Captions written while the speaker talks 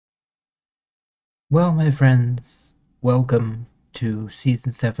Well, my friends, welcome to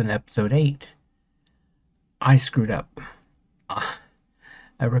Season 7, Episode 8. I screwed up. I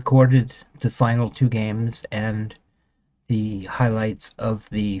recorded the final two games and the highlights of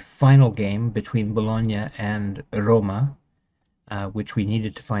the final game between Bologna and Roma, which we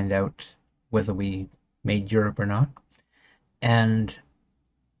needed to find out whether we made Europe or not. And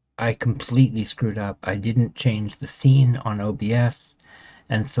I completely screwed up. I didn't change the scene on OBS,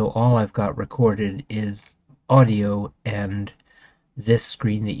 and so all I've got recorded is audio and this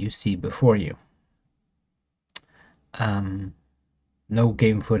screen that you see before you. Um, no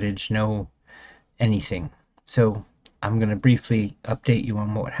game footage, no anything. So I'm going to briefly update you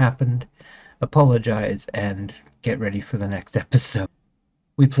on what happened, apologize, and get ready for the next episode.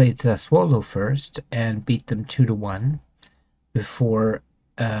 We played Sassuolo first and beat them 2-1 before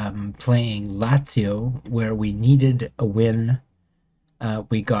playing Lazio, where we needed a win.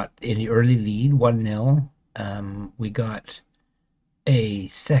 We got in the early lead, 1-0. We got a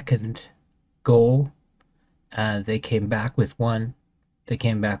second goal. They came back with one. They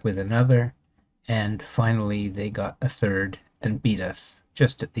came back with another. And finally, they got a third and beat us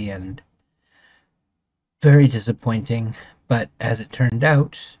just at the end. Very disappointing, but as it turned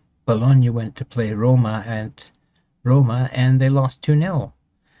out, Bologna went to play Roma and they lost 2-0.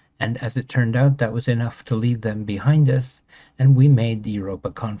 And as it turned out, that was enough to leave them behind us, and we made the Europa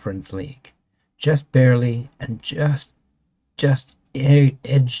Conference League. Just barely, and just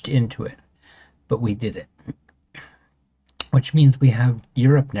edged into it. But we did it. Which means we have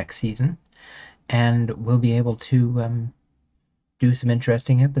Europe next season, and we'll be able to do some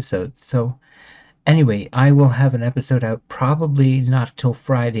interesting episodes. So anyway, I will have an episode out probably not till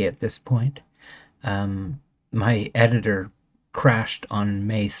Friday at this point. My editor crashed on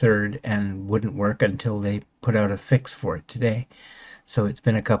May 3rd and wouldn't work until they put out a fix for it today. So it's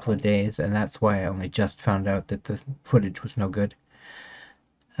been a couple of days, and that's why I only just found out that the footage was no good.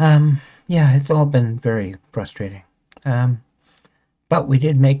 Yeah, it's all been very frustrating. But we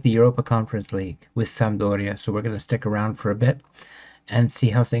did make the Europa Conference League with Sampdoria, so we're going to stick around for a bit and see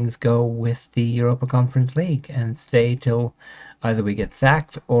how things go with the Europa Conference League and stay till either we get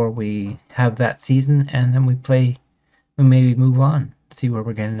sacked or we have that season and then we maybe move on, see where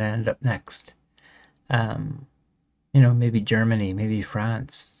we're going to end up next. Maybe Germany, maybe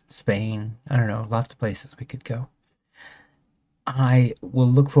France, Spain, I don't know, lots of places we could go. I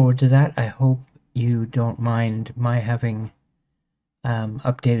will look forward to that. I hope you don't mind my having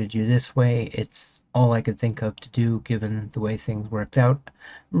updated you this way. It's all I could think of to do given the way things worked out.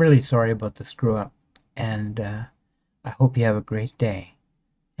 I'm really sorry about the screw up, and I hope you have a great day,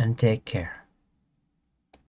 and take care.